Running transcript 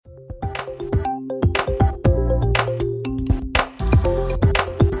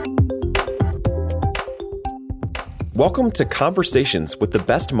Welcome to Conversations with the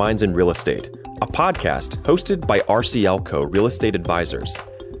Best Minds in Real Estate, a podcast hosted by RCL Co. Real Estate Advisors.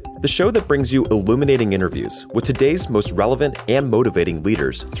 The show that brings you illuminating interviews with today's most relevant and motivating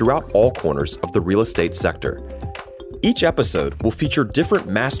leaders throughout all corners of the real estate sector. Each episode will feature different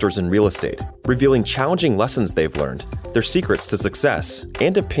masters in real estate, revealing challenging lessons they've learned, their secrets to success,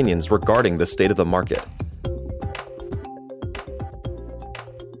 and opinions regarding the state of the market.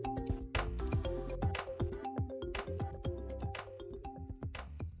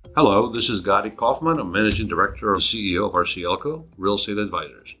 Hello, this is Gadi Kaufman. I'm Managing Director and CEO of RCL Co. Real Estate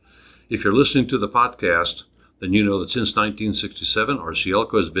Advisors. If you're listening to the podcast, then you know that since 1967, RCL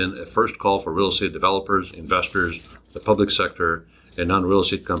Co. has been a first call for real estate developers, investors, the public sector, and non-real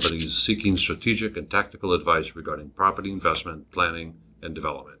estate companies seeking strategic and tactical advice regarding property investment, planning, and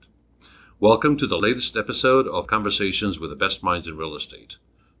development. Welcome to the latest episode of Conversations with the Best Minds in Real Estate.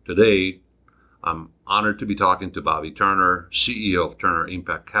 Today, I'm honored to be talking to Bobby Turner, CEO of Turner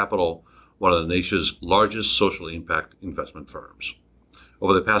Impact Capital, one of the nation's largest social impact investment firms.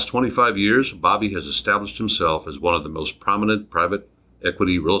 Over the past 25 years, Bobby has established himself as one of the most prominent private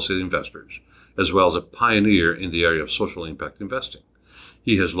equity real estate investors, as well as a pioneer in the area of social impact investing.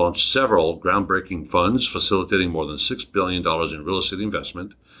 He has launched several groundbreaking funds facilitating more than $6 billion in real estate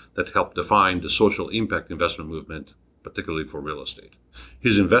investment that helped define the social impact investment movement, particularly for real estate.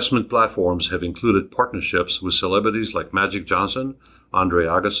 His investment platforms have included partnerships with celebrities like Magic Johnson, Andre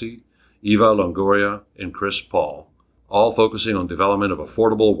Agassi, Eva Longoria, and Chris Paul, all focusing on development of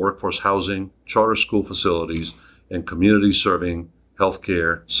affordable workforce housing, charter school facilities, and community-serving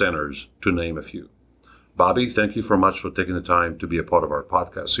healthcare centers, to name a few. Bobby, thank you very much for taking the time to be a part of our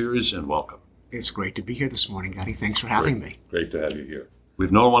podcast series, and welcome. It's great to be here this morning, Gadi. Thanks for having me. Great to have you here.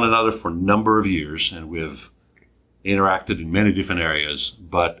 We've known one another for a number of years, and we've interacted in many different areas,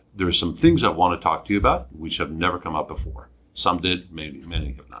 but there are some things I want to talk to you about which have never come up before. Some did, maybe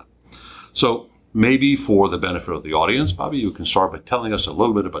many have not. So maybe for the benefit of the audience, Bobby, you can start by telling us a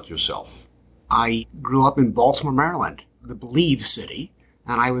little bit about yourself. I grew up in Baltimore, Maryland, the Believe city,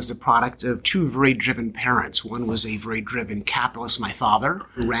 and I was the product of two very driven parents. One was a very driven capitalist, my father,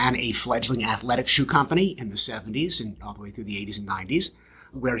 who ran a fledgling athletic shoe company in the 70s and all the way through the 80s and 90s.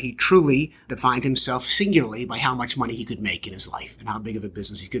 Where he truly defined himself singularly by how much money he could make in his life and how big of a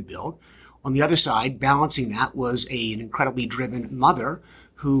business he could build. On the other side, balancing that was an incredibly driven mother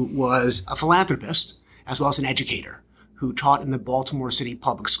who was a philanthropist as well as an educator who taught in the Baltimore City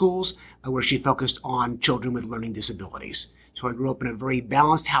public schools where she focused on children with learning disabilities. So I grew up in a very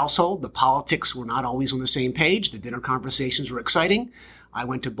balanced household. The politics were not always on the same page. The dinner conversations were exciting. I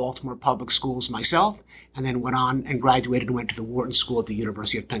went to Baltimore public schools myself and then went on and graduated and went to the Wharton School at the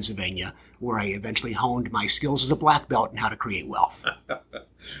University of Pennsylvania, where I eventually honed my skills as a black belt in how to create wealth.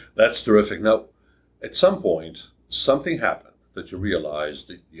 That's terrific. Now, at some point, something happened that you realized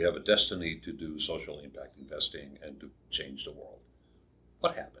that you have a destiny to do social impact investing and to change the world.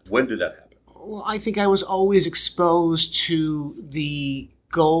 What happened? When did that happen? Well, I think I was always exposed to the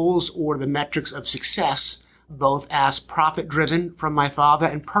goals or the metrics of success, both as profit-driven from my father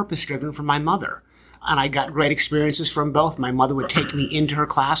and purpose-driven from my mother. And I got great experiences from both. My mother would take me into her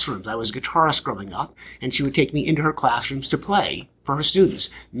classrooms. I was a guitarist growing up, and she would take me into her classrooms to play for her students,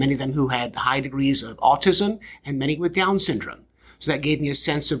 many of them who had high degrees of autism and many with Down syndrome. So that gave me a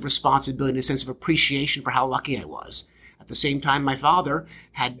sense of responsibility and a sense of appreciation for how lucky I was. At the same time, my father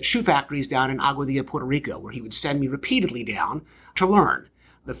had shoe factories down in Aguadilla, Puerto Rico, where he would send me repeatedly down to learn.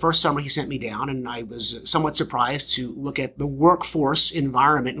 The first summer he sent me down, and I was somewhat surprised to look at the workforce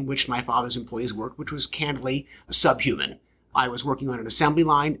environment in which my father's employees worked, which was candidly subhuman. I was working on an assembly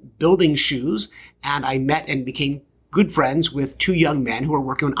line, building shoes, and I met and became good friends with two young men who were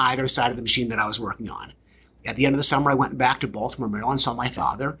working on either side of the machine that I was working on. At the end of the summer, I went back to Baltimore, Maryland, saw my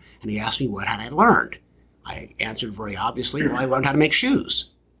father, and he asked me what had I learned. I answered very obviously, well, I learned how to make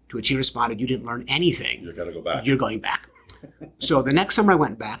shoes. To which he responded, you didn't learn anything. You're going to go back. You're going back. So the next summer I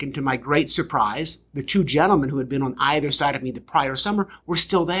went back, and to my great surprise, the two gentlemen who had been on either side of me the prior summer were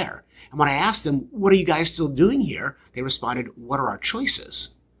still there. And when I asked them, what are you guys still doing here? They responded, what are our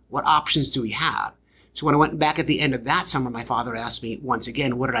choices? What options do we have? So when I went back at the end of that summer, my father asked me once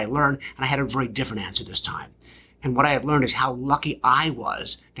again, what did I learn? And I had a very different answer this time. And what I had learned is how lucky I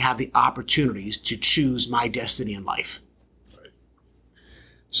was to have the opportunities to choose my destiny in life. Right.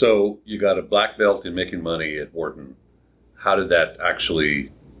 So you got a black belt in making money at Wharton. How did that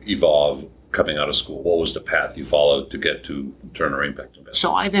actually evolve coming out of school? What was the path you followed to get to Turner Impact Investing?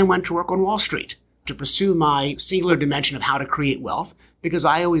 So I then went to work on Wall Street to pursue my singular dimension of how to create wealth, because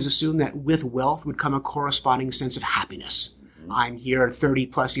I always assumed that with wealth would come a corresponding sense of happiness. I'm here 30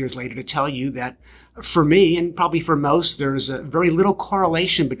 plus years later to tell you that for me, and probably for most, there's a very little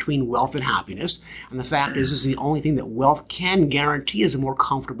correlation between wealth and happiness. And the fact is the only thing that wealth can guarantee is a more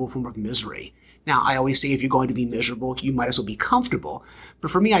comfortable form of misery. Now, I always say if you're going to be miserable, you might as well be comfortable.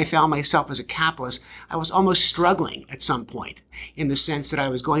 But for me, I found myself as a capitalist, I was almost struggling at some point in the sense that I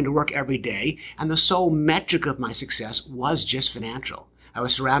was going to work every day, and the sole metric of my success was just financial. I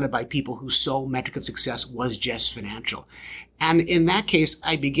was surrounded by people whose sole metric of success was just financial. And in that case,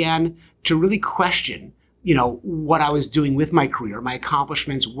 I began to really question, what I was doing with my career. My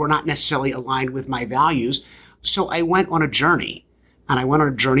accomplishments were not necessarily aligned with my values. So I went on a journey. And I went on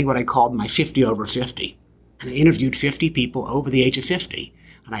a journey, what I called my 50 over 50. And I interviewed 50 people over the age of 50.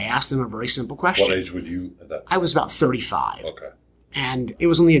 And I asked them a very simple question. What age were you at that time? I was about 35. Okay. And it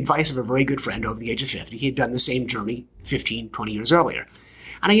was on the advice of a very good friend over the age of 50. He had done the same journey 15, 20 years earlier.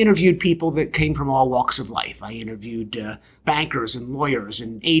 And I interviewed people that came from all walks of life. I interviewed bankers and lawyers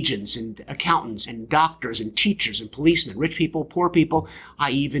and agents and accountants and doctors and teachers and policemen, rich people, poor people.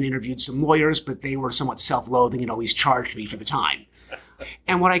 I even interviewed some lawyers, but they were somewhat self-loathing and always charged me for the time.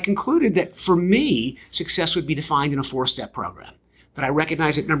 And what I concluded that for me, success would be defined in a 4-step program. That I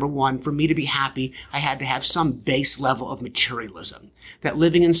recognized that, number one, for me to be happy, I had to have some base level of materialism. That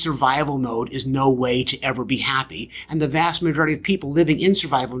living in survival mode is no way to ever be happy. And the vast majority of people living in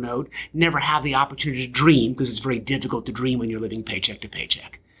survival mode never have the opportunity to dream, because it's very difficult to dream when you're living paycheck to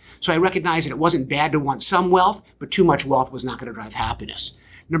paycheck. So I recognized that it wasn't bad to want some wealth, but too much wealth was not going to drive happiness.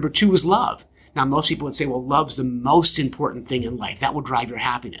 Number two was love. Now, most people would say, well, love's the most important thing in life. That will drive your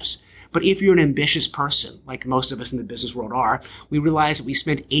happiness. But if you're an ambitious person, like most of us in the business world are, we realize that we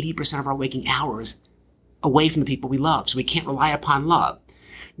spend 80% of our waking hours away from the people we love. So we can't rely upon love.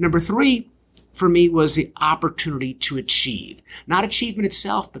 Number three, for me, was the opportunity to achieve. Not achievement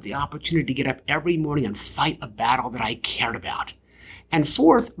itself, but the opportunity to get up every morning and fight a battle that I cared about. And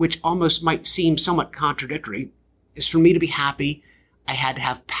fourth, which almost might seem somewhat contradictory, is for me to be happy, I had to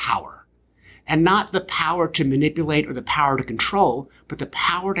have power. And not the power to manipulate or the power to control, but the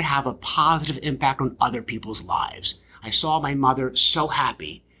power to have a positive impact on other people's lives. I saw my mother so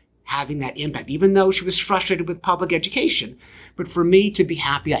happy having that impact, even though she was frustrated with public education. But for me to be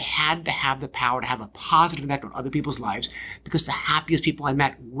happy, I had to have the power to have a positive impact on other people's lives, because the happiest people I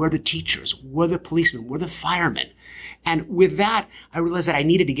met were the teachers, were the policemen, were the firemen. And with that, I realized that I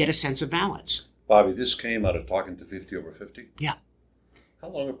needed to get a sense of balance. Bobby, this came out of talking to 50 over 50? Yeah. How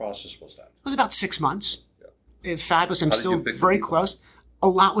long a process was that? It was about 6 months. Yeah. Fabulous. I'm still very close. A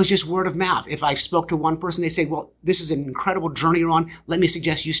lot was just word of mouth. If I spoke to one person, they say, well, this is an incredible journey you're on. Let me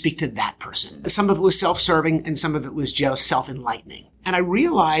suggest you speak to that person. Some of it was self-serving and some of it was just self-enlightening. And I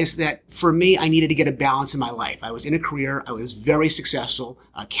realized that for me, I needed to get a balance in my life. I was in a career. I was very successful.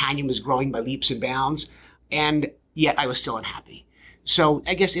 Canyon was growing by leaps and bounds. And yet I was still unhappy. So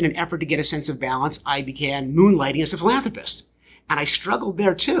I guess in an effort to get a sense of balance, I began moonlighting as a philanthropist. And I struggled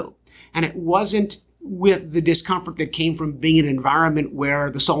there too. And it wasn't with the discomfort that came from being in an environment where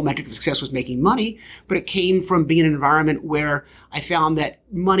the sole metric of success was making money, but it came from being in an environment where I found that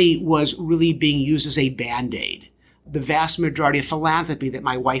money was really being used as a Band-Aid. The vast majority of philanthropy that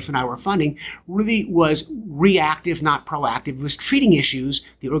my wife and I were funding really was reactive, not proactive. It was treating issues.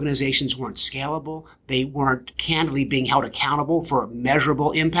 The organizations weren't scalable. They weren't candidly being held accountable for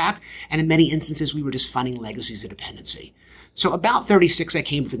measurable impact. And in many instances, we were just funding legacies of dependency. So about 36, I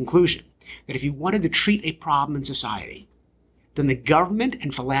came to the conclusion that if you wanted to treat a problem in society, then the government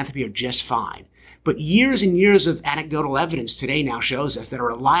and philanthropy are just fine. But years and years of anecdotal evidence today now shows us that a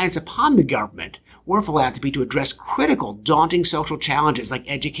reliance upon the government or philanthropy to address critical, daunting social challenges like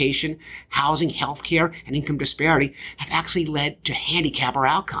education, housing, healthcare, and income disparity have actually led to handicapper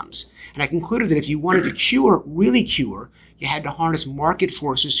outcomes. And I concluded that if you wanted to cure, really cure, you had to harness market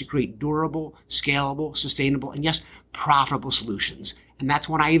forces to create durable, scalable, sustainable, and yes, profitable solutions. And that's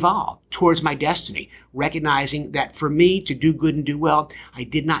when I evolved towards my destiny, recognizing that for me to do good and do well, I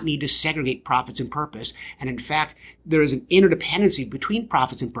did not need to segregate profits and purpose. And in fact, there is an interdependency between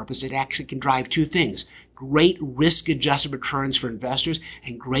profits and purpose that actually can drive two things: great risk-adjusted returns for investors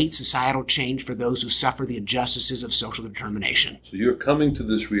and great societal change for those who suffer the injustices of social determination. So you're coming to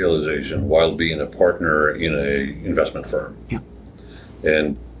this realization while being a partner in an investment firm. Yeah.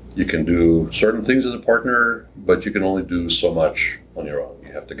 And you can do certain things as a partner, but you can only do so much on your own.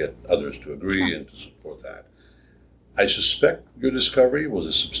 You have to get others to agree and to support that. I suspect your discovery was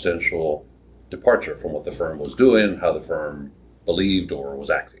a substantial departure from what the firm was doing, how the firm believed or was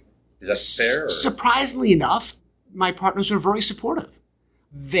acting. Is that fair? Or? Surprisingly enough, my partners were very supportive.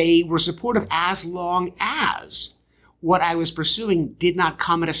 They were supportive as long as what I was pursuing did not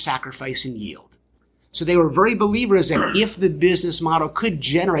come at a sacrifice in yield. So they were very believers that if the business model could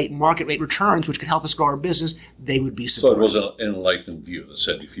generate market rate returns, which could help us grow our business, they would be supportive. So it was an enlightened view that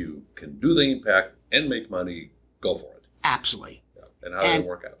said if you can do the impact and make money, go for it. Absolutely. Yeah. And how did it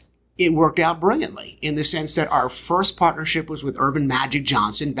work out? It worked out brilliantly in the sense that our first partnership was with Earvin Magic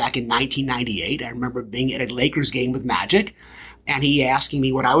Johnson back in 1998. I remember being at a Lakers game with Magic, and he asking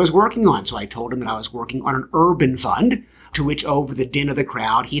me what I was working on. So I told him that I was working on an urban fund, to which over the din of the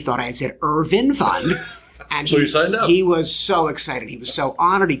crowd, he thought I had said Irvin Fund. And so you signed up. He was so excited. He was so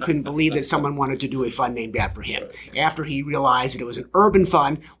honored. He couldn't believe that someone wanted to do a fund named after him. After he realized that it was an urban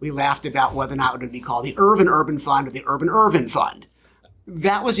fund, we laughed about whether or not it would be called the Irvin Urban Fund or the Urban Irvin Fund.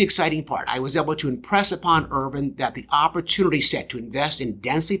 That was the exciting part. I was able to impress upon Irvin that the opportunity set to invest in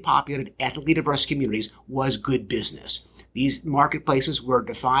densely populated, ethnically diverse communities was good business. These marketplaces were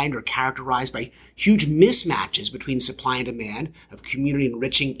defined or characterized by huge mismatches between supply and demand of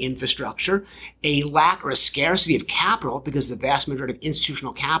community-enriching infrastructure, a lack or a scarcity of capital because the vast majority of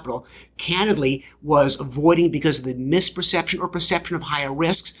institutional capital, candidly, was avoiding because of the misperception or perception of higher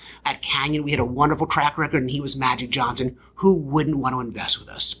risks. At Canyon, we had a wonderful track record, and he was Magic Johnson. Who wouldn't want to invest with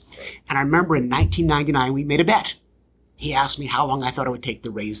us? And I remember in 1999, we made a bet. He asked me how long I thought it would take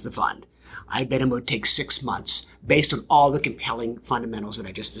to raise the fund. I bet him it would take 6 months based on all the compelling fundamentals that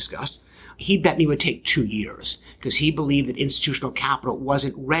I just discussed. He bet me it would take 2 years because he believed that institutional capital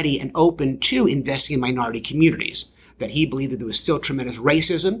wasn't ready and open to investing in minority communities, that he believed that there was still tremendous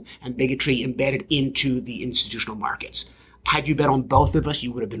racism and bigotry embedded into the institutional markets. Had you bet on both of us,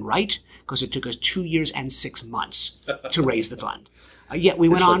 you would have been right because it took us 2 years and 6 months to raise the fund. Yet we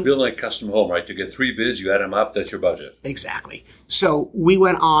went on. It's like building a custom home, right? To get 3 bids, you add them up, that's your budget. Exactly. So we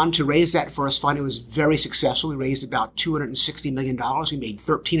went on to raise that first fund. It was very successful. We raised about $260 million. We made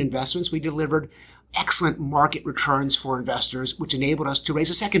 13 investments. We delivered excellent market returns for investors, which enabled us to raise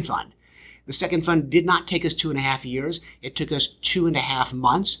a second fund. The second fund did not take us 2.5 years. It took us 2.5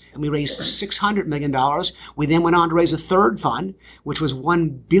 months, and we raised $600 million. We then went on to raise a third fund, which was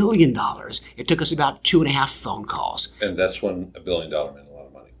 $1 billion. It took us about 2.5 phone calls. And that's when $1 billion meant a lot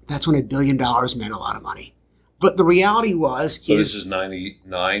of money. That's when $1 billion meant a lot of money. But the reality was... So this is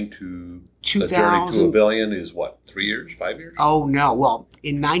 99 to... 2000. The journey to $1 billion is what, 3 years, 5 years? Oh, no. Well,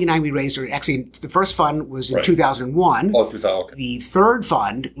 in 99 we raised it. Actually, the first fund was in 2001. Oh, 2000, okay. The third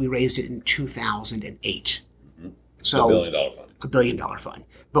fund, we raised it in 2008. Mm-hmm. So $1 billion fund. $1 billion fund.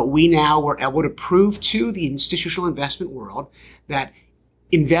 But we now were able to prove to the institutional investment world that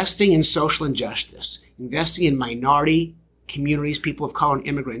investing in social injustice, investing in minority communities, people of color, and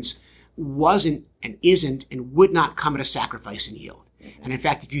immigrants wasn't and isn't and would not come at a sacrifice in yield. And in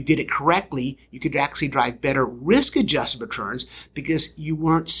fact, if you did it correctly, you could actually drive better risk-adjusted returns because you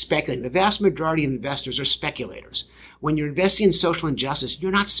weren't speculating. The vast majority of investors are speculators. When you're investing in social injustice,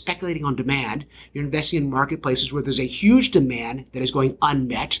 you're not speculating on demand. You're investing in marketplaces where there's a huge demand that is going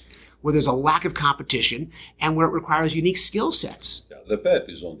unmet, where there's a lack of competition, and where it requires unique skill sets. Yeah, the bet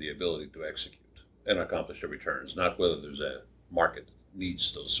is on the ability to execute and accomplish the returns, not whether there's a market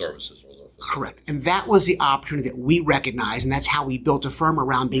needs those services or those facilities. Correct. And that was the opportunity that we recognized, and that's how we built a firm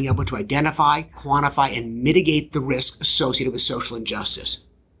around being able to identify, quantify, and mitigate the risk associated with social injustice.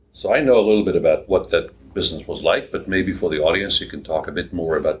 So I know a little bit about what that business was like, but maybe for the audience you can talk a bit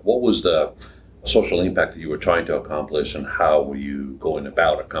more about what was the social impact that you were trying to accomplish and how were you going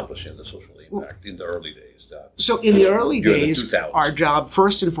about accomplishing the social impact in the early days? So in the early days, the 2000s. Our job,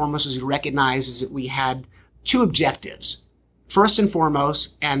 first and foremost, as we recognize, is that we had two objectives. First and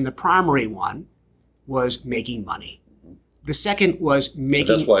foremost, and the primary one, was making money. Mm-hmm. The second was making...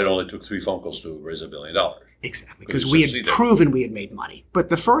 But that's why it only took 3 phone calls to raise $1 billion. Exactly, because we had proven we had made money. But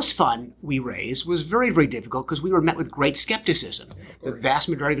the first fund we raised was very, very difficult because we were met with great skepticism. The vast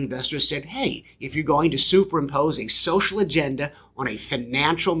majority of investors said, hey, if you're going to superimpose a social agenda on a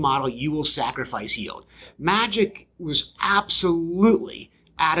financial model, you will sacrifice yield. Magic was absolutely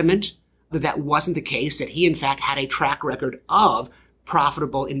adamant that that wasn't the case, that he, in fact, had a track record of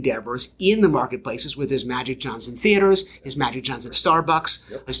profitable endeavors in the marketplaces with his Magic Johnson Theaters, his Magic Johnson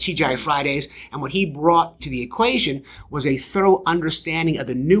Starbucks, his TGI Fridays. And what he brought to the equation was a thorough understanding of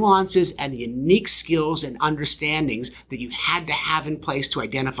the nuances and the unique skills and understandings that you had to have in place to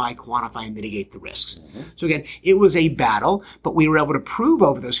identify, quantify, and mitigate the risks. Mm-hmm. So again, it was a battle, but we were able to prove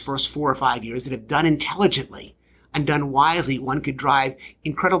over those first 4 or 5 years that if done intelligently and done wisely, one could drive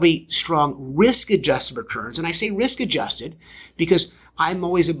incredibly strong risk-adjusted returns. And I say risk-adjusted because I'm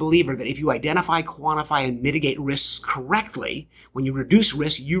always a believer that if you identify, quantify, and mitigate risks correctly, when you reduce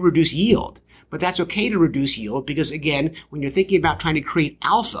risk, you reduce yield. But that's okay to reduce yield because, again, when you're thinking about trying to create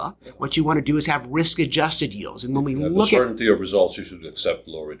alpha, what you want to do is have risk-adjusted yields. And when we look at certainty of results, you should accept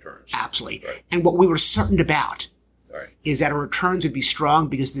low returns. Absolutely. Right. And what we were certain about Right. is that our returns would be strong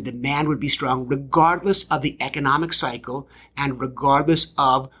because the demand would be strong regardless of the economic cycle and regardless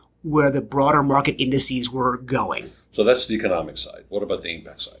of where the broader market indices were going. So that's the economic side. What about the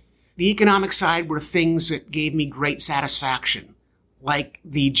impact side? The economic side were things that gave me great satisfaction, like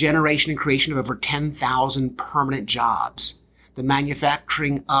the generation and creation of over 10,000 permanent jobs, the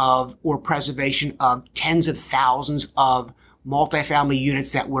manufacturing of or preservation of tens of thousands of multifamily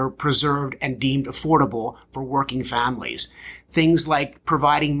units that were preserved and deemed affordable for working families. Things like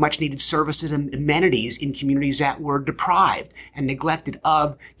providing much needed services and amenities in communities that were deprived and neglected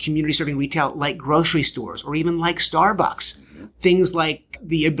of community serving retail like grocery stores or even like Starbucks. Things like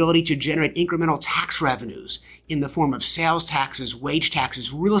the ability to generate incremental tax revenues in the form of sales taxes, wage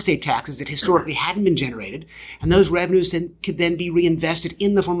taxes, real estate taxes that historically hadn't been generated. And those revenues could then be reinvested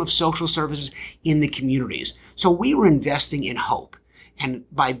in the form of social services in the communities. So we were investing in hope. And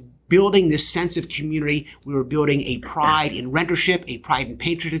by building this sense of community, we were building a pride in rentership, a pride in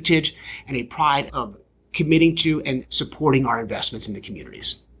patronage, and a pride of committing to and supporting our investments in the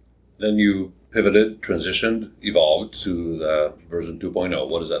communities. Then you pivoted, transitioned, evolved to the version 2.0.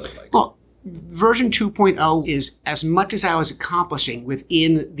 What does that look like? Well, version 2.0 is as much as I was accomplishing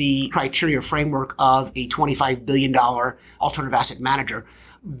within the criteria framework of a $25 billion alternative asset manager.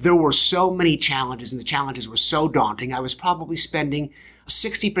 There were so many challenges, and the challenges were so daunting. I was probably spending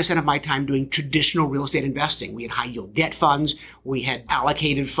 60% of my time doing traditional real estate investing. We had high yield debt funds. We had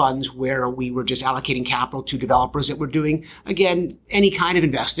allocated funds where we were just allocating capital to developers that were doing, again, any kind of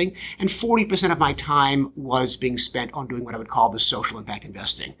investing. And 40% of my time was being spent on doing what I would call the social impact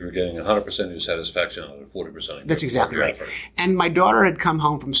investing. You're getting 100% of your satisfaction out of 40%. That's exactly right. Effort. And my daughter had come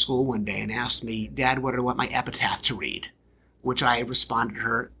home from school one day and asked me, Dad, what do I want my epitaph to read? Which I responded to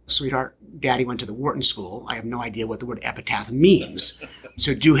her, sweetheart, Daddy went to the Wharton School. I have no idea what the word epitaph means.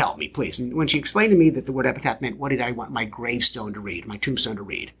 So do help me, please. And when she explained to me that the word epitaph meant, what did I want my gravestone to read, my tombstone to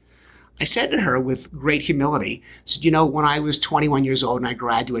read? I said to her with great humility, I said, when I was 21 years old and I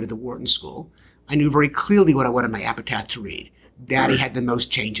graduated the Wharton School, I knew very clearly what I wanted my epitaph to read. Daddy had the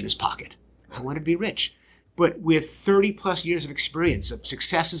most change in his pocket. I wanted to be rich. But with 30 plus years of experience, of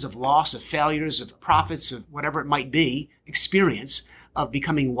successes, of loss, of failures, of profits, of whatever it might be, experience of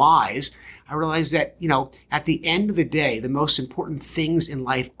becoming wise, I realized that, at the end of the day, the most important things in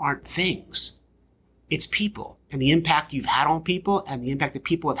life aren't things. It's people and the impact you've had on people and the impact that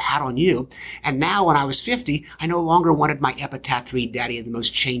people have had on you. And now when I was 50, I no longer wanted my epitaph to read, Daddy had the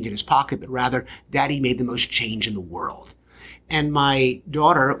most change in his pocket, but rather, Daddy made the most change in the world. And my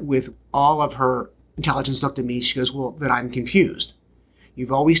daughter, with all of her intelligence, looked at me, she goes, well, then I'm confused.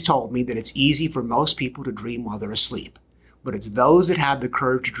 You've always told me that it's easy for most people to dream while they're asleep. But it's those that have the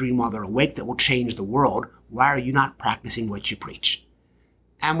courage to dream while they're awake that will change the world. Why are you not practicing what you preach?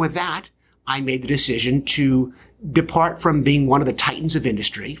 And with that, I made the decision to depart from being one of the titans of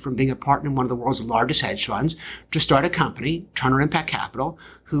industry, from being a partner in one of the world's largest hedge funds, to start a company, Turner Impact Capital,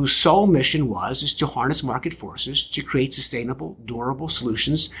 whose sole mission is to harness market forces to create sustainable, durable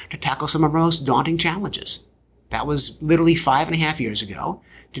solutions to tackle some of our most daunting challenges. That was literally 5.5 years ago.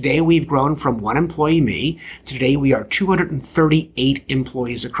 Today, we've grown from one employee, me, to today we are 238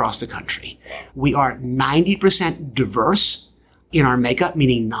 employees across the country. We are 90% diverse in our makeup,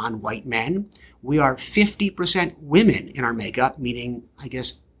 meaning non-white men. We are 50% women in our makeup, meaning,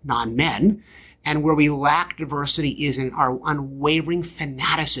 non-men. And where we lack diversity is in our unwavering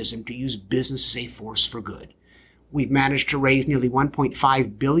fanaticism to use business as a force for good. We've managed to raise nearly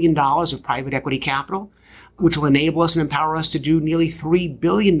 $1.5 billion of private equity capital, which will enable us and empower us to do nearly $3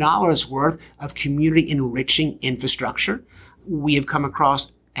 billion worth of community enriching infrastructure. We have come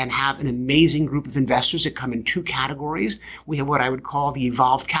across and have an amazing group of investors that come in two categories. We have what I would call the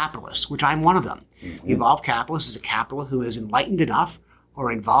evolved capitalists, which I'm one of them. Mm-hmm. The evolved capitalist is a capital who is enlightened enough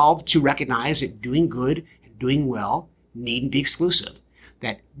or involved to recognize that doing good and doing well needn't be exclusive,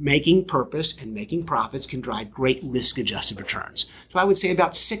 that making purpose and making profits can drive great risk-adjusted returns. So I would say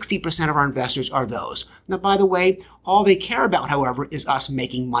about 60% of our investors are those. Now, by the way, all they care about, however, is us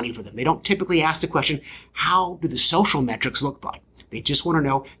making money for them. They don't typically ask the question, how do the social metrics look like? They just want to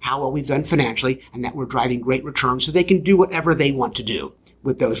know how well we've done financially and that we're driving great returns so they can do whatever they want to do.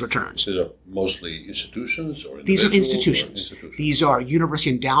 with those returns. These are mostly institutions or These are institutions? These are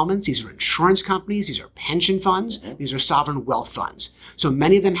university endowments. These are insurance companies. These are pension funds. These are sovereign wealth funds. So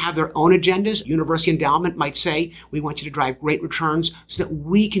many of them have their own agendas. University endowment might say, we want you to drive great returns so that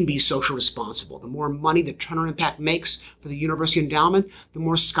we can be social responsible. The more money that Turner Impact makes for the university endowment, the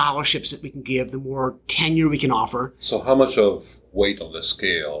more scholarships that we can give, the more tenure we can offer. So how much of weight on the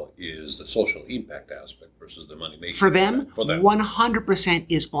scale is the social impact aspect versus the money making? For them, 100%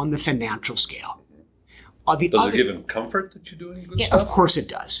 is on the financial scale. Does it give them comfort that you're doing good stuff? Of course it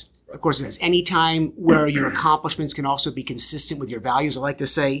does. Of course it does. Any time where your accomplishments can also be consistent with your values. I like to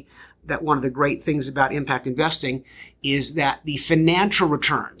say that one of the great things about impact investing is that the financial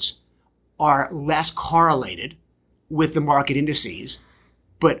returns are less correlated with the market indices,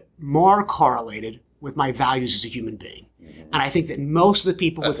 but more correlated with my values as a human being. And I think that most of the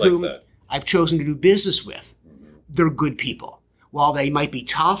people with whom I've chosen to do business with, they're good people. While they might be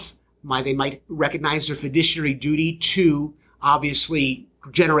tough, they might recognize their fiduciary duty to obviously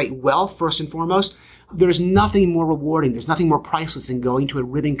generate wealth first and foremost, there's nothing more rewarding, there's nothing more priceless than going to a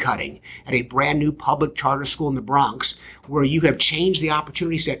ribbon cutting at a brand new public charter school in the Bronx where you have changed the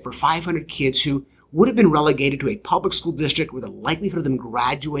opportunity set for 500 kids who would have been relegated to a public school district where the likelihood of them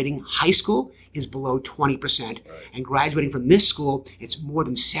graduating high school is below 20%. And graduating from this school, it's more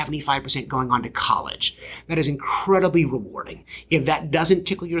than 75% going on to college. That is incredibly rewarding. If that doesn't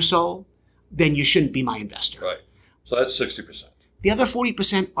tickle your soul, then you shouldn't be my investor. Right. So that's 60%. The other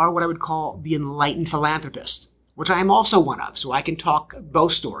 40% are what I would call the enlightened philanthropists, which I am also one of. So I can talk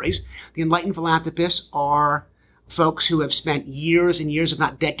both stories. The enlightened philanthropists are folks who have spent years and years, if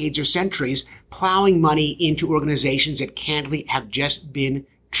not decades or centuries, plowing money into organizations that candidly have just been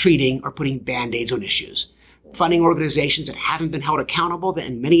treating or putting Band-Aids on issues. Funding organizations that haven't been held accountable, that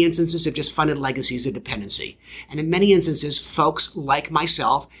in many instances have just funded legacies of dependency. And in many instances, folks like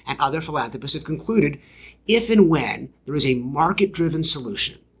myself and other philanthropists have concluded if and when there is a market-driven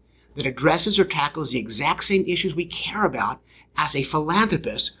solution that addresses or tackles the exact same issues we care about as a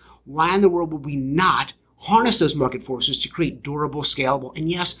philanthropist, why in the world would we not harness those market forces to create durable, scalable,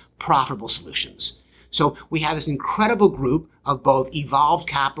 and yes, profitable solutions? So we have this incredible group of both evolved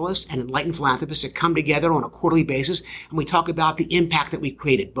capitalists and enlightened philanthropists that come together on a quarterly basis, and we talk about the impact that we've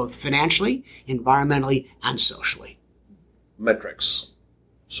created, both financially, environmentally, and socially. Metrics.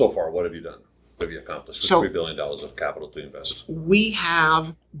 So far, what have you done? What have you accomplished with $3 billion of capital to invest? We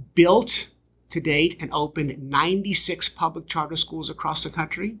have built to date and opened 96 public charter schools across the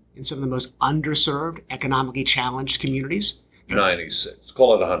country in some of the most underserved, economically challenged communities. 96.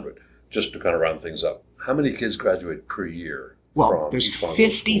 Call it 100, just to kind of round things up. How many kids graduate per year? Well, there's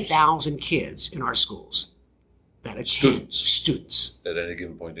 50,000 kids in our schools that attend. Students. At any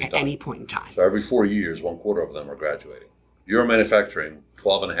given point in time. At any point in time. So every 4 years, 1/4 of them are graduating. You're manufacturing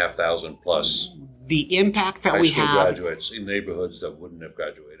 12,500 plus. The impact that we have high school graduates in neighborhoods that wouldn't have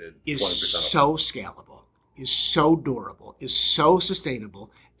graduated. Is so scalable, is so durable, is so sustainable,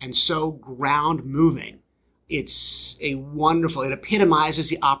 and so ground moving. It's a wonderful, it epitomizes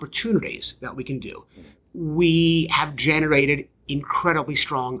the opportunities that we can do. We have generated incredibly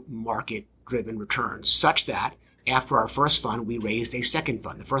strong market-driven returns such that after our first fund, we raised a second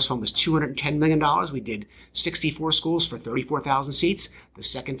fund. The first fund was $210 million. We did 64 schools for 34,000 seats. The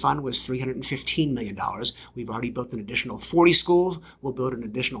second fund was $315 million. We've already built an additional 40 schools. We'll build an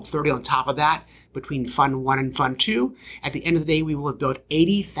additional 30 on top of that between Fund 1 and Fund 2. At the end of the day, we will have built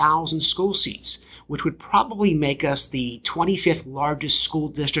 80,000 school seats, which would probably make us the 25th largest school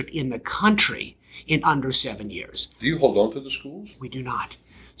district in the country in under 7 years. Do you hold on to the schools? We do not.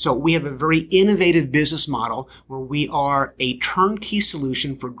 So we have a very innovative business model where we are a turnkey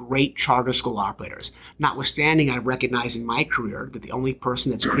solution for great charter school operators. Notwithstanding, I've recognized in my career that the only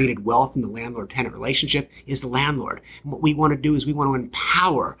person that's created wealth in the landlord-tenant relationship is the landlord. And what we want to do is we want to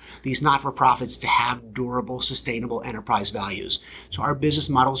empower these not-for-profits to have durable, sustainable enterprise values. So our business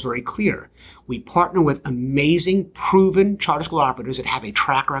model is very clear. We partner with amazing, proven charter school operators that have a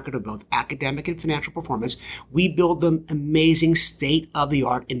track record of both academic and financial performance. We build them amazing,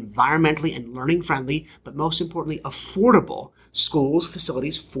 state-of-the-art, environmentally and learning-friendly, but most importantly, affordable schools,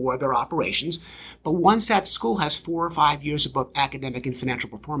 facilities for their operations. But once that school has 4 or 5 years of both academic and financial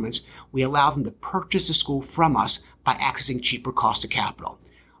performance, we allow them to purchase the school from us by accessing cheaper cost of capital.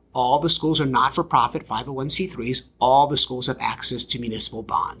 All the schools are not-for-profit 501c3s. All the schools have access to municipal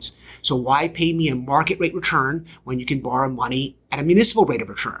bonds. So why pay me a market rate return when you can borrow money at a municipal rate of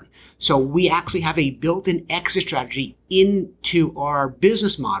return? So we actually have a built-in exit strategy into our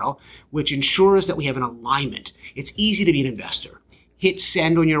business model, which ensures that we have an alignment. It's easy to be an investor. hit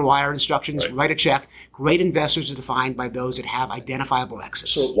send on your wire instructions, Right. write a check. Great investors are defined by those that have identifiable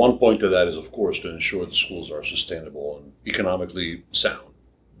exits. So one point to that is, of course, to ensure the schools are sustainable and economically sound.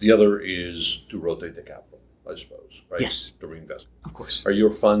 The other is to rotate the capital, I suppose, right? Yes. To reinvest. Of course. Are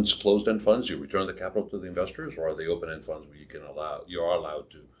your funds closed-end funds? You return the capital to the investors, or are they open-end funds where you are allowed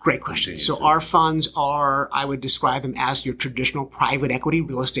to? Great question. continue So to- our funds are, I would describe them as your traditional private equity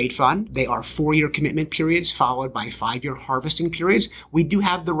real estate fund. They are 4-year commitment periods followed by 5-year harvesting periods. We do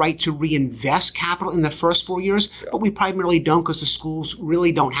have the right to reinvest capital in the first 4 years, but we primarily don't because the schools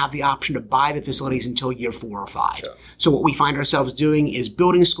really don't have the option to buy the facilities until year 4 or 5. Yeah. So what we find ourselves doing is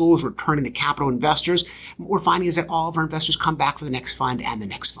building schools, returning the capital to investors. What we're finding is that all of our investors come back for the next fund and the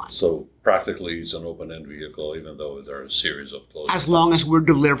next fund. So practically, it's an open-end vehicle, even though there are a series of closed. As long as we're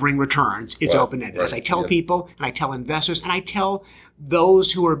delivering returns, it's Right, open-ended. As I right, tell yeah. people, and I tell investors, and I tell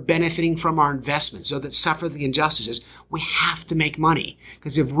those who are benefiting from our investments, so that suffer the injustices, we have to make money.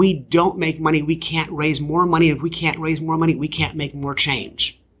 Because if we don't make money, we can't raise more money. If we can't raise more money, we can't make more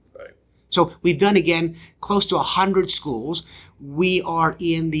change. Right. So we've done, again, close to 100 schools. We are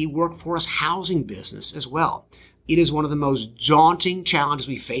in the workforce housing business as well. It is one of the most daunting challenges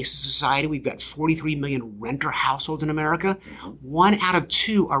we face as a society. We've got 43 million renter households in America. 1 out of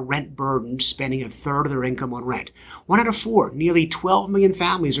 2 are rent burdened, spending a third of their income on rent. 1 out of 4, nearly 12 million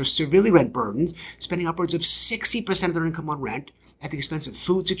families are severely rent burdened, spending upwards of 60% of their income on rent at the expense of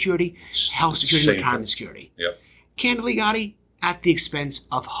food security, health security, and Same retirement thing. security. Yep. Candidly, Gotti, at the expense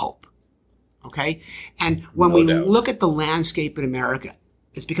of hope. Okay? And when No we doubt. look at the landscape in America,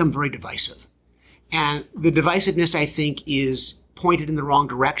 it's become very divisive. And the divisiveness, I think, is pointed in the wrong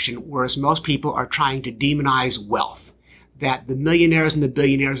direction, whereas most people are trying to demonize wealth. That the millionaires and the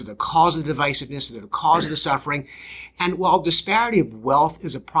billionaires are the cause of the divisiveness, they're the cause of the suffering. And while disparity of wealth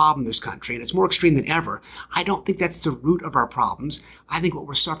is a problem in this country, and it's more extreme than ever, I don't think that's the root of our problems. I think what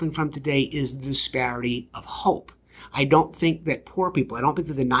we're suffering from today is the disparity of hope. I don't think that poor people, I don't think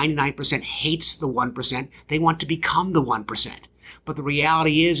that the 99% hates the 1%. They want to become the 1%. But the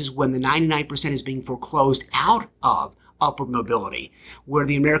reality is when the 99% is being foreclosed out of upward mobility, where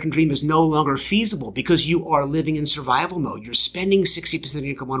the American dream is no longer feasible because you are living in survival mode. You're spending 60% of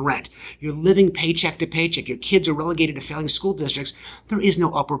your income on rent. You're living paycheck to paycheck. Your kids are relegated to failing school districts. There is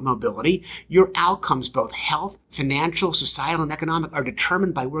no upward mobility. Your outcomes, both health, financial, societal, and economic, are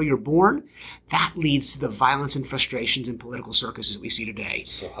determined by where you're born. That leads to the violence and frustrations in political circuses that we see today.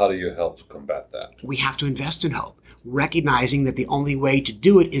 So how do you help combat that? We have to invest in hope, recognizing that the only way to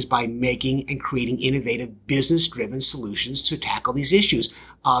do it is by making and creating innovative business-driven solutions to tackle these issues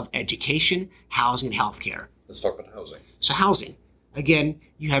of education, housing, and healthcare. Let's talk about housing. So housing, again,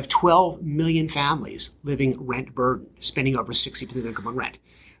 you have 12 million families living rent burdened, spending over 60% of their income on rent.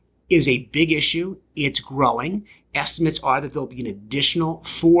 It is a big issue. It's growing. Estimates are that there'll be an additional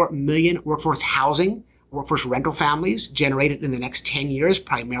 4 million workforce rental families generated in the next 10 years,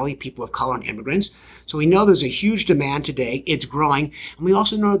 primarily people of color and immigrants. So we know there's a huge demand today. It's growing. And we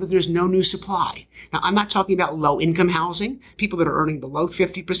also know that there's no new supply. Now, I'm not talking about low-income housing, people that are earning below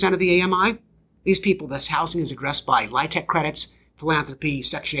 50% of the AMI. These people, this housing is addressed by LIHTC credits, philanthropy,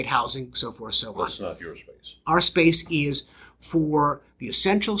 Section 8 housing, so forth, so on. That's not your space. Our space is for the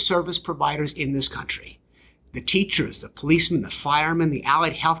essential service providers in this country. The teachers, the policemen, the firemen, the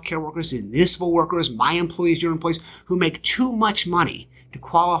allied healthcare workers, the municipal workers, my employees, your employees, who make too much money to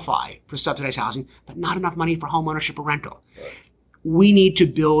qualify for subsidized housing, but not enough money for home ownership or rental. Right. We need to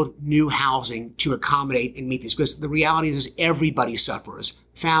build new housing to accommodate and meet these, because the reality is everybody suffers.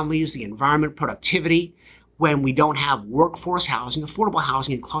 Families, the environment, productivity, when we don't have workforce housing, affordable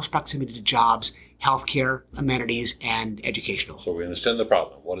housing in close proximity to jobs, healthcare, amenities, and educational. So we understand the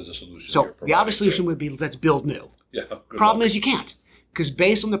problem. What is the solution? So you're the obvious providing solution would be, let's build new. Yeah. Good Problem luck. is you can't. Because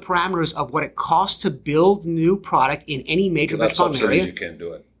based on the parameters of what it costs to build new product in any major Without metropolitan subsidies, area, you can't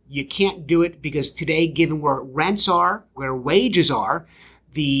do it. you can't do it because today, given where rents are, where wages are,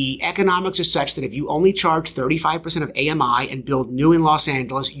 the economics are such that if you only charge 35% of AMI and build new in Los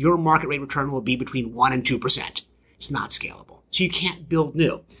Angeles, your market rate return will be between 1% and 2%. It's not scalable. So you can't build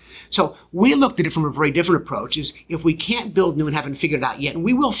new. So we looked at it from a very different approach, is if we can't build new and haven't figured it out yet, and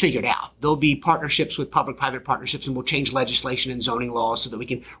we will figure it out. There'll be partnerships with public-private partnerships, and we'll change legislation and zoning laws so that we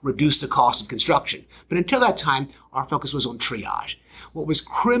can reduce the cost of construction. But until that time, our focus was on triage. What was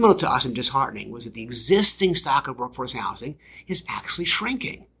criminal to us and disheartening was that the existing stock of workforce housing is actually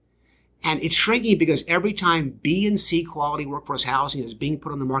shrinking. And it's shrinking because every time B and C quality workforce housing is being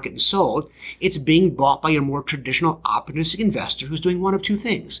put on the market and sold, it's being bought by your more traditional opportunistic investor who's doing one of two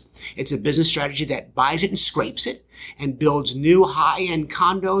things. It's a business strategy that buys it and scrapes it and builds new high-end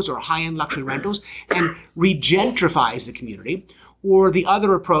condos or high-end luxury rentals and regentrifies the community. Or the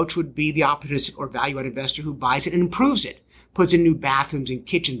other approach would be the opportunistic or value-add investor who buys it and improves it, puts in new bathrooms and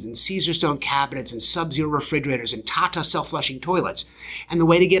kitchens and Caesarstone cabinets and Sub-Zero refrigerators and Tata self-flushing toilets. And the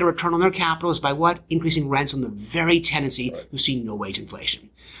way to get a return on their capital is by what? Increasing rents on the very tenancy who see no wage inflation.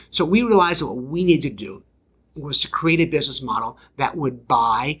 So we realized that what we needed to do was to create a business model that would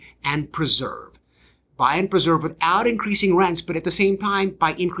buy and preserve without increasing rents, but at the same time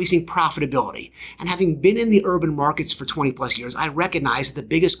by increasing profitability. And having been in the urban markets for 20 plus years, I recognize that the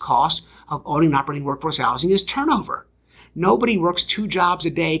biggest cost of owning and operating workforce housing is turnover. Nobody works 2 jobs a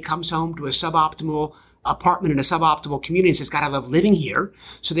day, comes home to a suboptimal apartment in a suboptimal community and says, God, I love living here.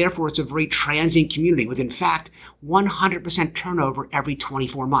 So therefore, it's a very transient community with, in fact, 100% turnover every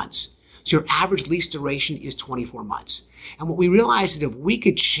 24 months. So your average lease duration is 24 months. And what we realized is that if we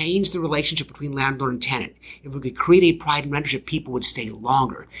could change the relationship between landlord and tenant, if we could create a pride and rentership, people would stay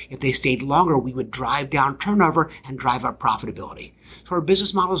longer. If they stayed longer, we would drive down turnover and drive up profitability. So our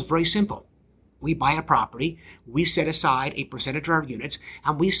business model is very simple. We buy a property, we set aside a percentage of our units,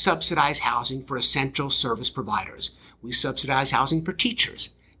 and we subsidize housing for essential service providers. We subsidize housing for teachers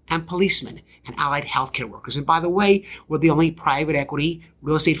and policemen and allied healthcare workers. And by the way, we're the only private equity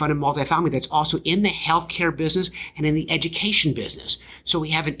real estate fund and multifamily that's also in the healthcare business and in the education business. So we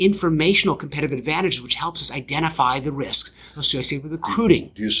have an informational competitive advantage which helps us identify the risks associated with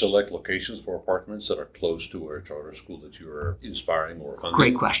recruiting. Do you select locations for apartments that are close to a charter school that you are inspiring or funding?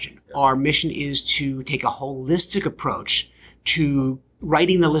 Great question. Yeah. Our mission is to take a holistic approach to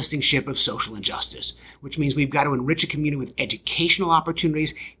righting the listing ship of social injustice, which means we've got to enrich a community with educational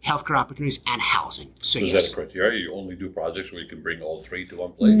opportunities, healthcare opportunities, and housing. So is yes. that a criteria? You only do projects where you can bring all 3 to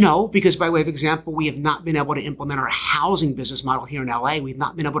one place? No, because by way of example, we have not been able to implement our housing business model here in LA. We've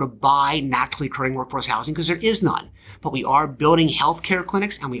not been able to buy naturally occurring workforce housing because there is none. But we are building healthcare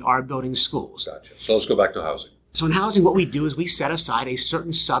clinics and we are building schools. Gotcha. So let's go back to housing. So in housing, what we do is we set aside a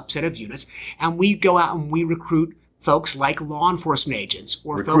certain subset of units and we go out and we recruit folks like law enforcement agents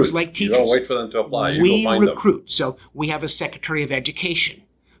or folks like teachers. You don't wait for them to apply. You we go find recruit. them. So we have a Secretary of Education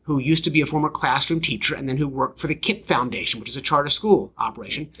who used to be a former classroom teacher and then who worked for the KIPP Foundation, which is a charter school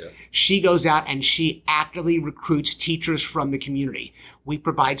operation. Yeah. She goes out and she actively recruits teachers from the community. We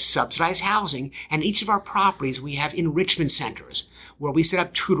provide subsidized housing, and each of our properties we have enrichment centers where we set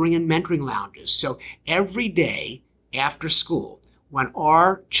up tutoring and mentoring lounges. So every day after school, when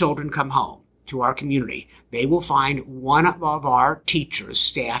our children come home to our community, they will find one of our teachers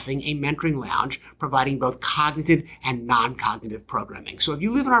staffing a mentoring lounge, providing both cognitive and non-cognitive programming. So if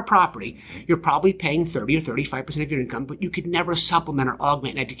you live in our property, you're probably paying 30 or 35% of your income, but you could never supplement or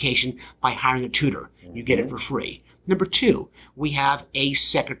augment an education by hiring a tutor. You get it for free. Number 2, we have a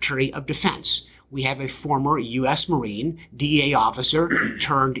Secretary of Defense. We have a former U.S. Marine, DEA officer,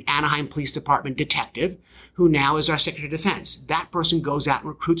 turned Anaheim Police Department detective, who now is our Secretary of Defense. That person goes out and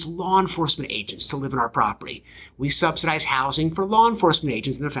recruits law enforcement agents to live in our property. We subsidize housing for law enforcement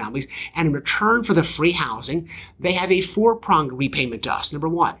agents and their families, and in return for the free housing, they have a 4-pronged repayment to us. Number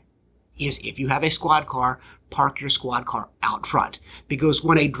 1 is if you have a squad car, park your squad car out front. Because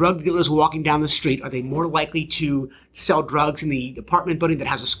when a drug dealer is walking down the street, are they more likely to sell drugs in the apartment building that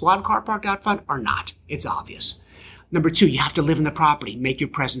has a squad car parked out front or not? It's obvious. Number 2, you have to live in the property, make your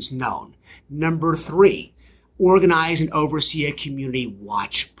presence known. Number 3, organize and oversee a community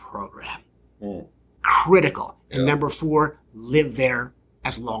watch program. Critical. And number 4, live there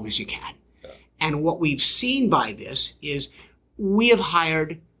as long as you can. And what we've seen by this is we have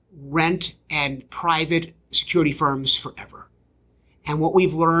hired rent and private security firms forever. And what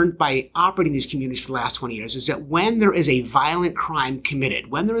we've learned by operating these communities for the last 20 years is that when there is a violent crime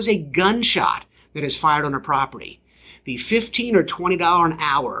committed, when there is a gunshot that is fired on a property, the $15 or $20 an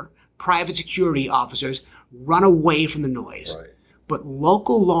hour private security officers run away from the noise. Right. But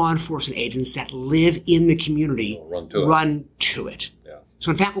local law enforcement agents that live in the community run to it. Yeah. So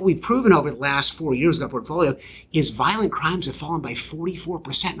in fact, what we've proven over the last 4 years in our portfolio is violent crimes have fallen by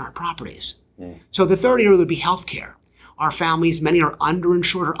 44% in our properties. So the third area would be healthcare. Our families, many are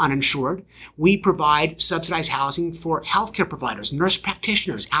underinsured or uninsured. We provide subsidized housing for healthcare providers, nurse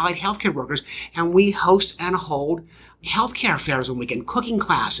practitioners, allied healthcare workers, and we host and hold healthcare fairs on weekend, cooking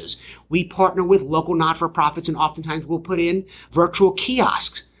classes. We partner with local not-for-profits, and oftentimes we'll put in virtual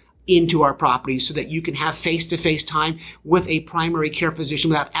kiosks into our properties so that you can have face-to-face time with a primary care physician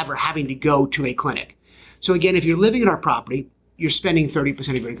without ever having to go to a clinic. So again, if you're living in our property, you're spending 30%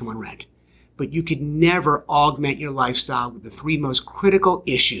 of your income on rent. But you could never augment your lifestyle with the 3 most critical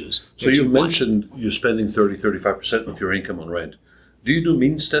issues. So you mentioned you're spending 35% of your income on rent. Do you do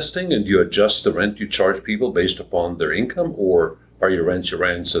means testing and do you adjust the rent you charge people based upon their income or are your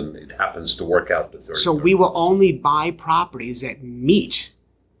rents, and it happens to work out to 30. So we will only buy properties that meet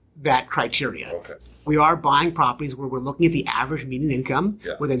that criteria. Okay. We are buying properties where we're looking at the average median income.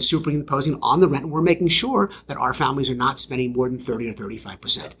 Yeah. We're then superimposing on the rent, and we're making sure that our families are not spending more than 30 or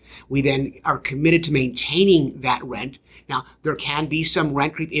 35%. We then are committed to maintaining that rent. Now, there can be some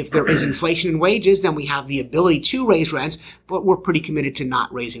rent creep. If there is inflation in wages, then we have the ability to raise rents, but we're pretty committed to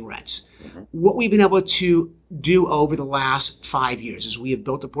not raising rents. What we've been able to do over the last 5 years is we have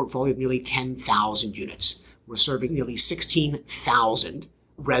built a portfolio of nearly 10,000 units. We're serving nearly 16,000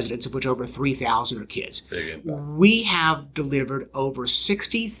 residents, of which over 3,000 are kids. Big impact. We have delivered over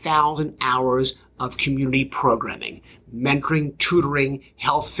 60,000 hours of community programming, mentoring, tutoring,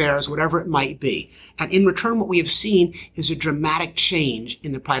 health fairs, whatever it might be. And in return, what we have seen is a dramatic change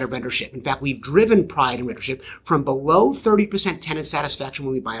in the pride of rentership. In fact, we've driven pride in rentership from below 30% tenant satisfaction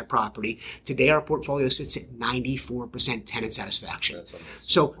when we buy a property. Today, our portfolio sits at 94% tenant satisfaction.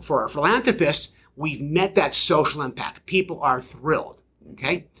 So for our philanthropists, we've met that social impact. People are thrilled.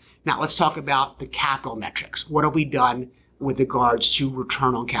 Okay. Now let's talk about the capital metrics. What have we done with regards to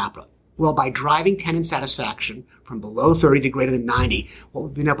return on capital? Well, by driving tenant satisfaction from below 30 to greater than 90, what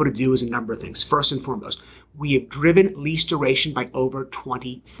we've been able to do is a number of things. First and foremost, we have driven lease duration by over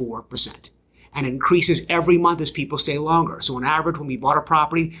 24%. And it increases every month as people stay longer. So on average, when we bought a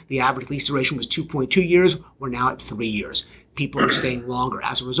property, the average lease duration was 2.2 years. We're now at 3 years. People are staying longer.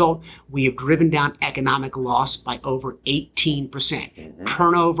 As a result, we have driven down economic loss by over 18%.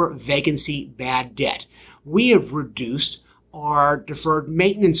 Turnover, vacancy, bad debt. We have reduced our deferred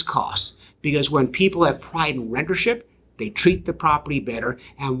maintenance costs because when people have pride in rentership, they treat the property better,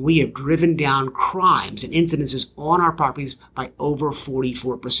 and we have driven down crimes and incidences on our properties by over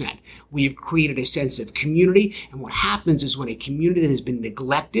 44%. We have created a sense of community, and what happens is when a community that has been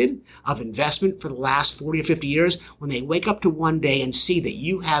neglected of investment for the last 40 or 50 years, when they wake up to one day and see that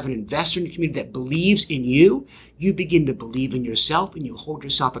you have an investor in the community that believes in you, you begin to believe in yourself and you hold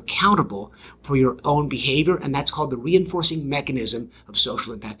yourself accountable for your own behavior, and that's called the reinforcing mechanism of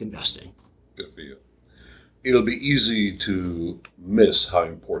social impact investing. Good for you. It'll be easy to miss how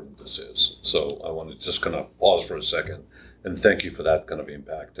important this is. So I want to just kind of pause for a second and thank you for that kind of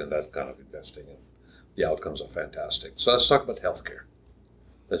impact and that kind of investing. And the outcomes are fantastic. So let's talk about healthcare.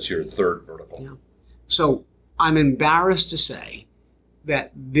 That's your third vertical. Yeah. So I'm embarrassed to say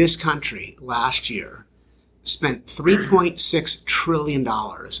that this country last year spent $3.6 trillion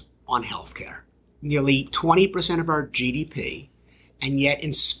on healthcare, nearly 20% of our GDP. And yet,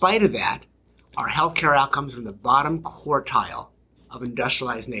 in spite of that, our healthcare outcomes are in the bottom quartile of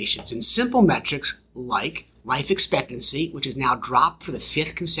industrialized nations. In simple metrics like life expectancy, which has now dropped for the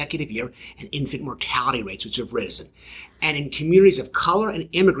 5th consecutive year, and infant mortality rates, which have risen. And in communities of color and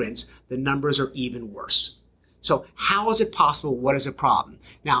immigrants, the numbers are even worse. So how is it possible? What is the problem?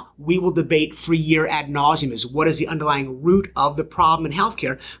 Now, we will debate for a year ad nauseum as what is the underlying root of the problem in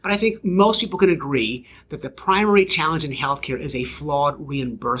healthcare, but I think most people can agree that the primary challenge in healthcare is a flawed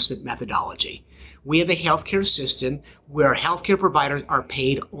reimbursement methodology. We have a healthcare system where healthcare providers are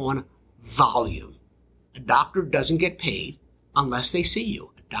paid on volume. A doctor doesn't get paid unless they see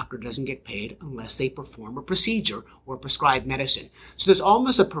you. Doctor doesn't get paid unless they perform a procedure or prescribe medicine. So there's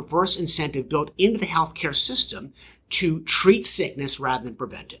almost a perverse incentive built into the healthcare system to treat sickness rather than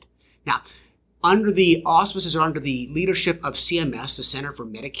prevent it. Now, under the auspices or under the leadership of CMS, the Center for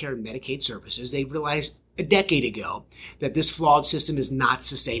Medicare and Medicaid Services, they realized a decade ago that this flawed system is not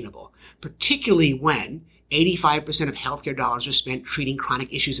sustainable, particularly when 85% of healthcare dollars are spent treating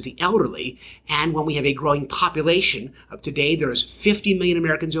chronic issues of the elderly. And when we have a growing population of today, there's 50 million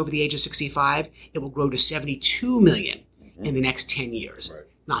Americans over the age of 65. It will grow to 72 million in the next 10 years. Right.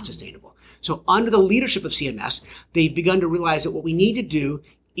 Not sustainable. So under the leadership of CMS, they've begun to realize that what we need to do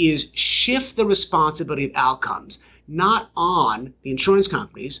is shift the responsibility of outcomes, not on the insurance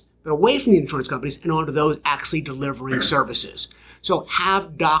companies, but away from the insurance companies and onto those actually delivering services. So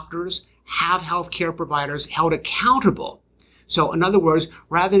have doctors, have healthcare providers held accountable. So in other words,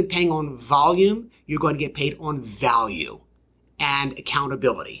 rather than paying on volume, you're going to get paid on value and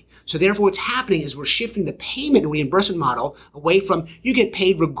accountability. So therefore what's happening is we're shifting the payment and reimbursement model away from you get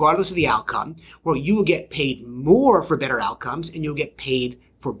paid regardless of the outcome, where you will get paid more for better outcomes and you'll get paid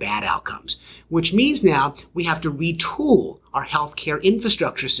for bad outcomes, which means now we have to retool our healthcare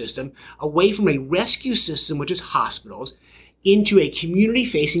infrastructure system away from a rescue system, which is hospitals, into a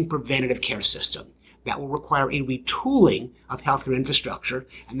community-facing preventative care system. That will require a retooling of healthcare infrastructure,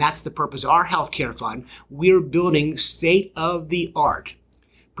 and that's the purpose of our healthcare fund. We're building state-of-the-art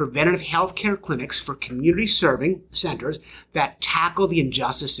preventative healthcare clinics for community serving centers that tackle the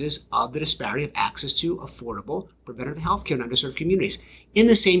injustices of the disparity of access to affordable preventative healthcare in underserved communities, in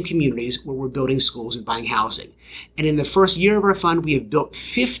the same communities where we're building schools and buying housing. And in the first year of our fund, we have built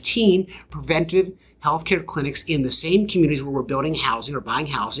 15 preventive healthcare clinics in the same communities where we're building housing or buying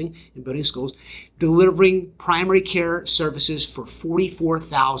housing and building schools, delivering primary care services for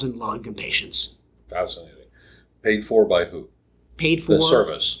 44,000 low-income patients. Fascinating. Paid for by who? Paid for the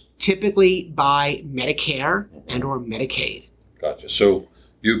service. Typically by Medicare and or Medicaid. Gotcha. So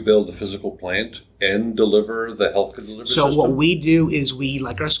you build the physical plant and deliver the healthcare delivery system? So what we do is we,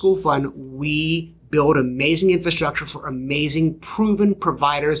 like our school fund, we build amazing infrastructure for amazing proven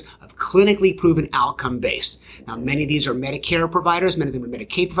providers of clinically proven outcome-based. Now, many of these are Medicare providers, many of them are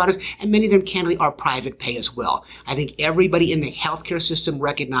Medicaid providers, and many of them candidly are private pay as well. I think everybody in the healthcare system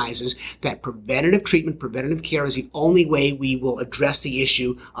recognizes that preventative treatment, preventative care is the only way we will address the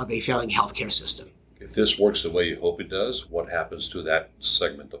issue of a failing healthcare system. If this works the way you hope it does, what happens to that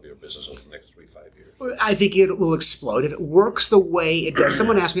segment of your business over the next 3-5 years? I think it will explode. If it works the way it does.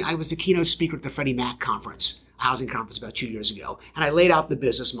 Someone asked me, I was the keynote speaker at the Freddie Mac conference, housing conference about 2 years ago, and I laid out the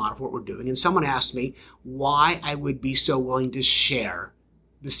business model for what we're doing. And someone asked me why I would be so willing to share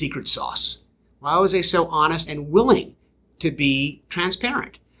the secret sauce. Why was I so honest and willing to be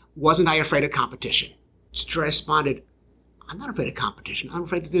transparent? Wasn't I afraid of competition? So I responded, I'm not afraid of competition. I'm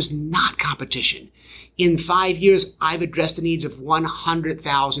afraid that there's not competition. In 5 years, I've addressed the needs of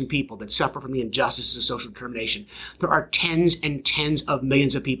 100,000 people that suffer from the injustices of social determination. There are tens and tens of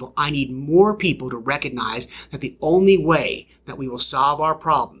millions of people. I need more people to recognize that the only way that we will solve our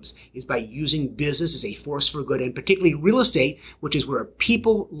problems is by using business as a force for good, and particularly real estate, which is where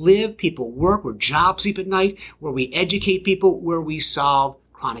people live, people work, where jobs sleep at night, where we educate people, where we solve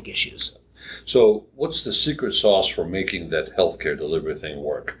chronic issues. So what's the secret sauce for making that healthcare delivery thing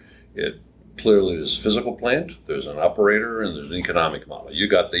work? It clearly is a physical plant, there's an operator, and there's an economic model. You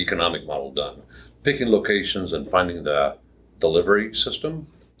got the economic model done. Picking locations and finding the delivery system?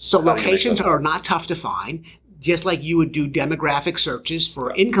 So locations are not tough to find. Just like you would do demographic searches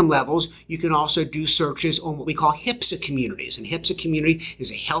for income levels, you can also do searches on what we call HPSA communities. And HPSA community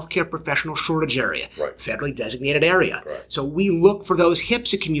is a healthcare professional shortage area, federally designated area. So we look for those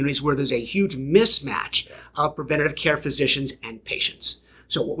HPSA communities where there's a huge mismatch of preventative care physicians and patients.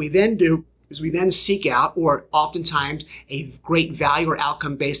 So what we then do is we then seek out, or oftentimes a great value or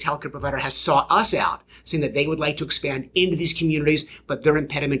outcome-based healthcare provider has sought us out, saying that they would like to expand into these communities, but their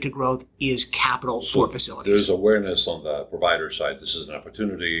impediment to growth is capital for facilities. There's awareness on the provider side. This is an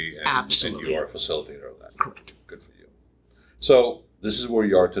opportunity, and, Absolutely. And you are a facilitator of that. Correct. Good for you. So this is where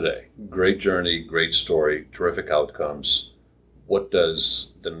you are today. Great journey, great story, terrific outcomes. What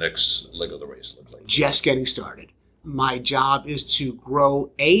does the next leg of the race look like? Just getting started. My job is to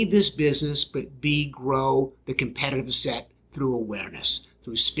grow, A, this business, but B, grow the competitive set through awareness,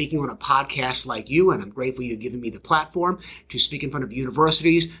 through speaking on a podcast like you, and I'm grateful you've given me the platform, to speak in front of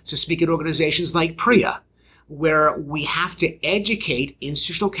universities, to speak at organizations like PRIA, where we have to educate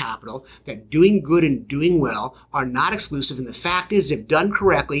institutional capital that doing good and doing well are not exclusive. And the fact is, if done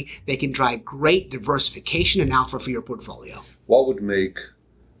correctly, they can drive great diversification and alpha for your portfolio. What would make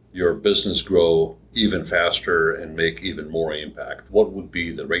your business grow even faster and make even more impact? What would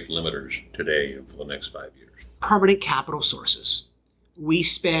be the rate limiters today and for the next 5 years? Permanent capital sources. We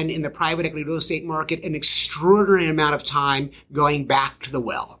spend in the private equity real estate market an extraordinary amount of time going back to the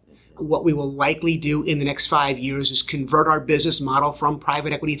well. What we will likely do in the next 5 years is convert our business model from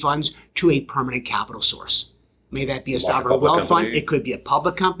private equity funds to a permanent capital source. May that be a sovereign wealth fund, it could be a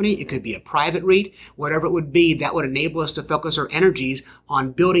public company, it could be a private REIT, whatever it would be, that would enable us to focus our energies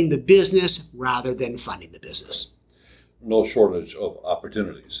on building the business rather than funding the business. No shortage of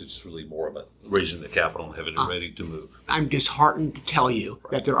opportunities. It's really more about raising the capital and having it ready to move. I'm disheartened to tell you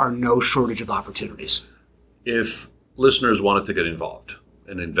that there are no shortage of opportunities. If listeners wanted to get involved,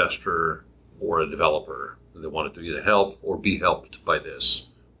 an investor or a developer, they wanted to either help or be helped by this,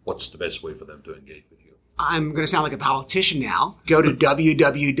 what's the best way for them to engage with you? I'm going to sound like a politician now. Go to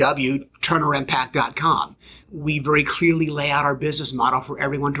www.turnerimpact.com. We very clearly lay out our business model for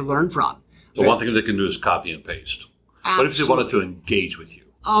everyone to learn from. So one thing they can do is copy and paste. Absolutely. But if they wanted to engage with you,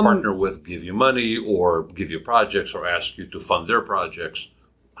 partner with, give you money or give you projects or ask you to fund their projects,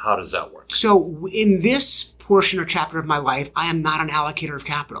 how does that work? So in this portion or chapter of my life, I am not an allocator of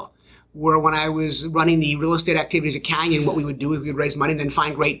capital. Where when I was running the real estate activities at Canyon, what we would do is we would raise money and then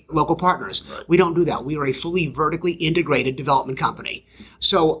find great local partners. Right. We don't do that. We are a fully vertically integrated development company.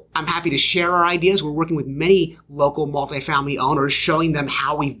 So I'm happy to share our ideas. We're working with many local multifamily owners, showing them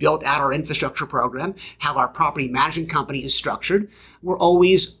how we've built out our infrastructure program, how our property management company is structured. We're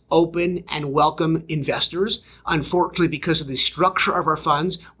always open and welcome investors. Unfortunately, because of the structure of our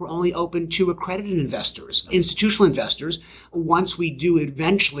funds, we're only open to accredited investors, institutional investors. Once we do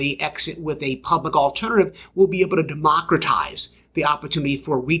eventually exit with a public alternative, we'll be able to democratize the opportunity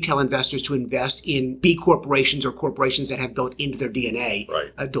for retail investors to invest in B corporations or corporations that have built into their DNA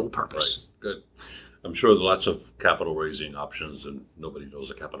a dual purpose. Right. Good. I'm sure there are lots of capital raising options, and nobody knows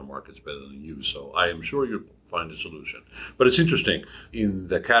the capital markets better than you. So I am sure you'll find a solution. But it's interesting, in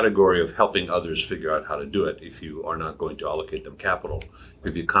the category of helping others figure out how to do it, if you are not going to allocate them capital,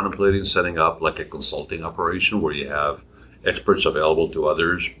 if you're contemplating setting up like a consulting operation where you have experts available to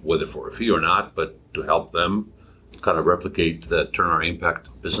others, whether for a fee or not, but to help them kind of replicate the Turn Our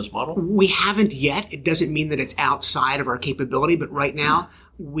Impact business model? We haven't yet. It doesn't mean that it's outside of our capability, but right now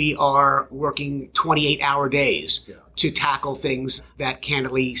we are working 28-hour days to tackle things that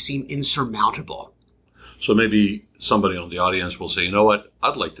candidly seem insurmountable. So maybe somebody on the audience will say, you know what,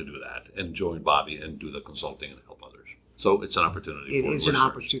 I'd like to do that and join Bobby and do the consulting and help others. So it's an opportunity. It is an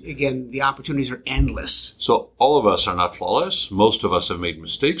opportunity. Again, the opportunities are endless. So all of us are not flawless. Most of us have made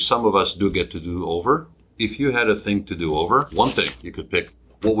mistakes. Some of us do get to do over. If you had a thing to do over, one thing you could pick,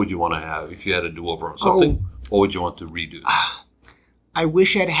 what would you want to have? If you had to do over on something, what would you want to redo? I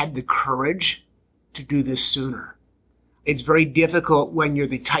wish I'd had the courage to do this sooner. It's very difficult when you're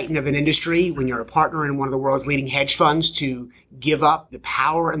the titan of an industry, when you're a partner in one of the world's leading hedge funds, to give up the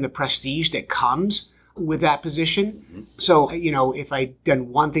power and the prestige that comes with that position. Mm-hmm. So, if I'd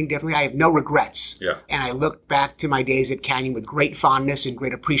done one thing differently, I have no regrets. Yeah. And I look back to my days at Canyon with great fondness and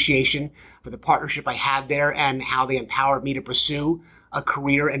great appreciation for the partnership I had there and how they empowered me to pursue a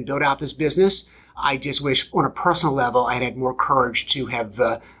career and build out this business. I just wish on a personal level I had more courage to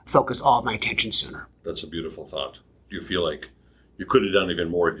have focused all of my attention sooner. That's a beautiful thought. Do you feel like you could have done even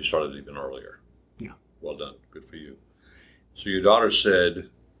more if you started even earlier? Yeah. Well done. Good for you. So your daughter said,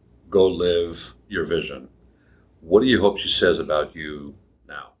 go live your vision. What do you hope she says about you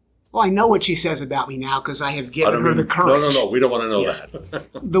now? Well, I know what she says about me now because I have given her the courage. No. We don't want to know that.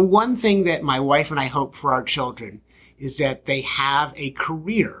 The one thing that my wife and I hope for our children is that they have a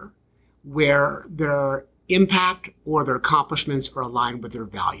career where their impact or their accomplishments are aligned with their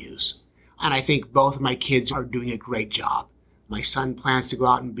values. And I think both of my kids are doing a great job. My son plans to go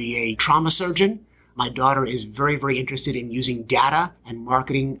out and be a trauma surgeon. My daughter is very, very interested in using data and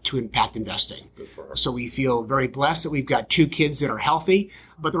marketing to impact investing. Good for her. So we feel very blessed that we've got two kids that are healthy,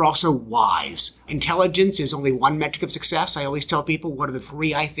 but they're also wise. Intelligence is only one metric of success. I always tell people, what are the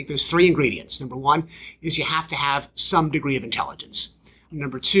three? I think there's three ingredients. Number one is you have to have some degree of intelligence.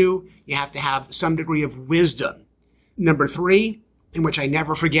 Number two, you have to have some degree of wisdom. Number three, in which I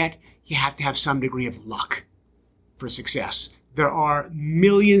never forget, you have to have some degree of luck for success. There are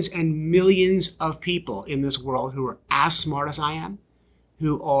millions and millions of people in this world who are as smart as I am,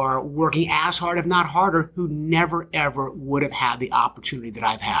 who are working as hard, if not harder, who never, ever would have had the opportunity that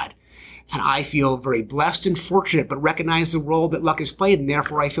I've had. And I feel very blessed and fortunate, but recognize the role that luck has played, and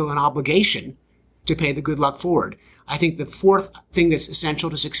therefore I feel an obligation to pay the good luck forward. I think the fourth thing that's essential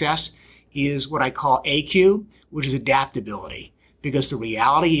to success is what I call AQ, which is adaptability. Because the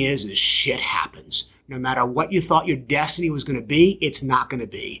reality is shit happens. No matter what you thought your destiny was going to be, it's not going to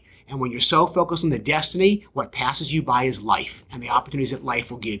be. And when you're so focused on the destiny, what passes you by is life and the opportunities that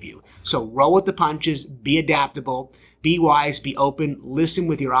life will give you. So roll with the punches, be adaptable, be wise, be open, listen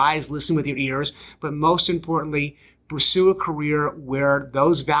with your eyes, listen with your ears, but most importantly, pursue a career where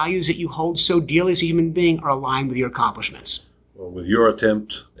those values that you hold so dearly as a human being are aligned with your accomplishments. Well, with your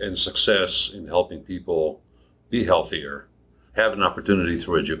attempt and success in helping people be healthier, have an opportunity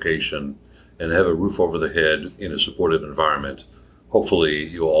through education, and have a roof over the head in a supportive environment, hopefully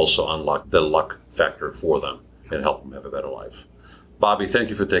you'll also unlock the luck factor for them and help them have a better life. Bobby, thank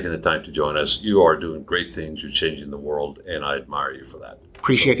you for taking the time to join us. You are doing great things. You're changing the world, and I admire you for that.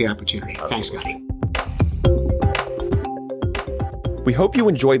 Appreciate the opportunity. Thanks, Scotty. We hope you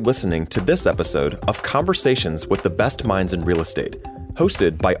enjoyed listening to this episode of Conversations with the Best Minds in Real Estate,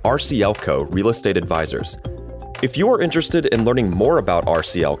 hosted by RCLCO Real Estate Advisors. If you are interested in learning more about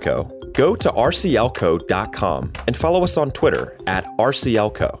RCLCO, go to rclco.com and follow us on Twitter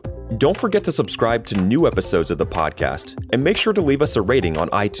 @RCLCO. Don't forget to subscribe to new episodes of the podcast and make sure to leave us a rating on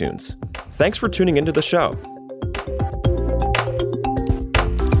iTunes. Thanks for tuning into the show.